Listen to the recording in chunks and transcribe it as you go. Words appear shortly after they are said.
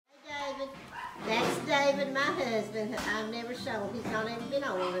David, my husband, I've never shown. He's not even been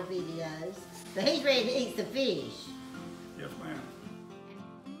on one of the videos. But he's ready to eat some fish. Yes, ma'am.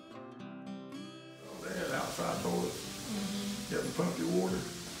 They had outside toilet. Get the pumpy water.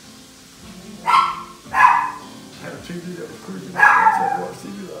 Had a TV that was creaking. I watch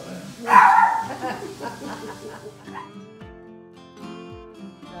TV right now.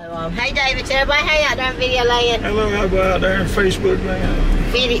 Hey David, tell everybody how y'all doing video land. Hello, I go out there in Facebook land.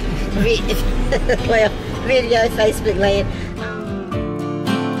 Video, Facebook land.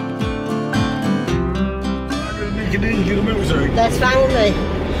 That's fine with me.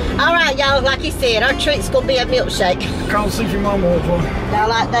 All right, y'all, like you said, our treat's gonna be a milkshake. Call see if your mama wants one. Y'all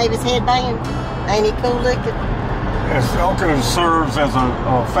like David's headband? Ain't he cool looking? Yes, it also serves as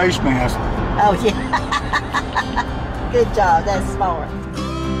a face mask. Oh, yeah. Good job, that's smart.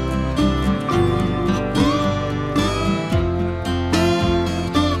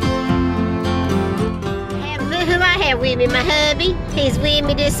 Look who I have with me, my hubby. He's with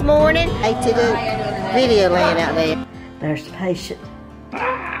me this morning. Hey, to the video land out there. There's the patient.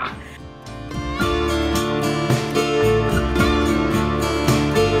 I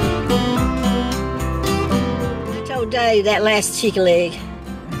told Dave that last chicken leg.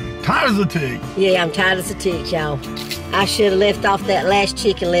 Tired as a tick. Yeah, I'm tired as a tick, y'all. I should have left off that last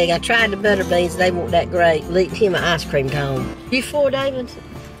chicken leg. I tried the butter beans. They weren't that great. Leaked him an ice cream cone. You for David?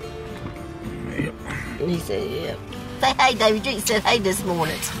 Yep. And he said, yep. Say hey, David. You said hey this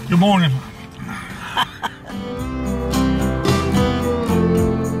morning. Good morning.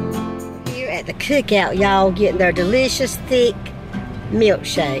 Here at the cookout, y'all getting their delicious, thick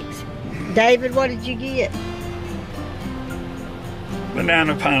milkshakes. David, what did you get?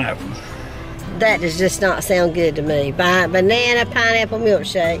 Banana pineapple. That does just not sound good to me. Banana pineapple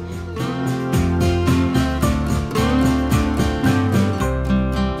milkshake.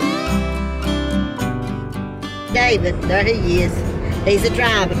 David, there he is. He's a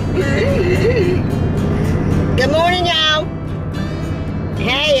driver. Good morning, y'all.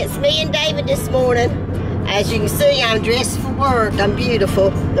 Hey, it's me and David this morning. As you can see, I'm dressed for work. I'm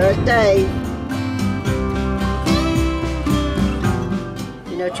beautiful. There's Dave.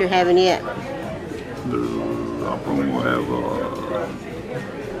 You know what you're having yet? I'm going to have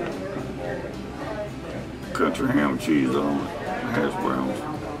country ham and cheese on it, hash browns,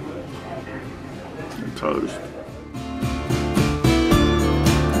 and toast.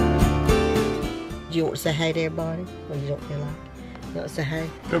 Do you want to say hey to everybody? Or you don't feel like it? You want to say hey?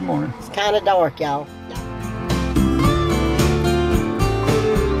 Good morning. It's kind of dark, y'all.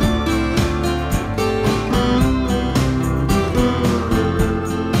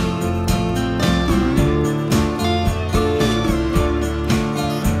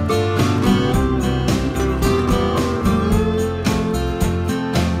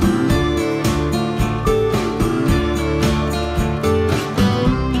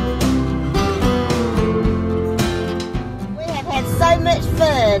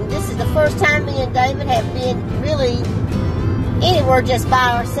 This is the first time me and David have been really anywhere just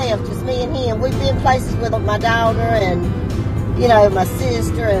by ourselves, just me and him. We've been places with my daughter and, you know, my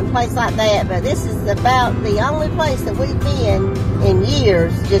sister and places like that, but this is about the only place that we've been in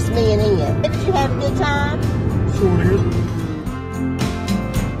years, just me and him. Did you have a good time? Sure did.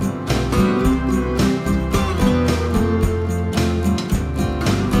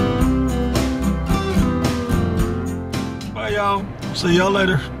 Bye, y'all. See y'all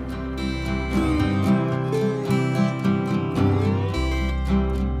later.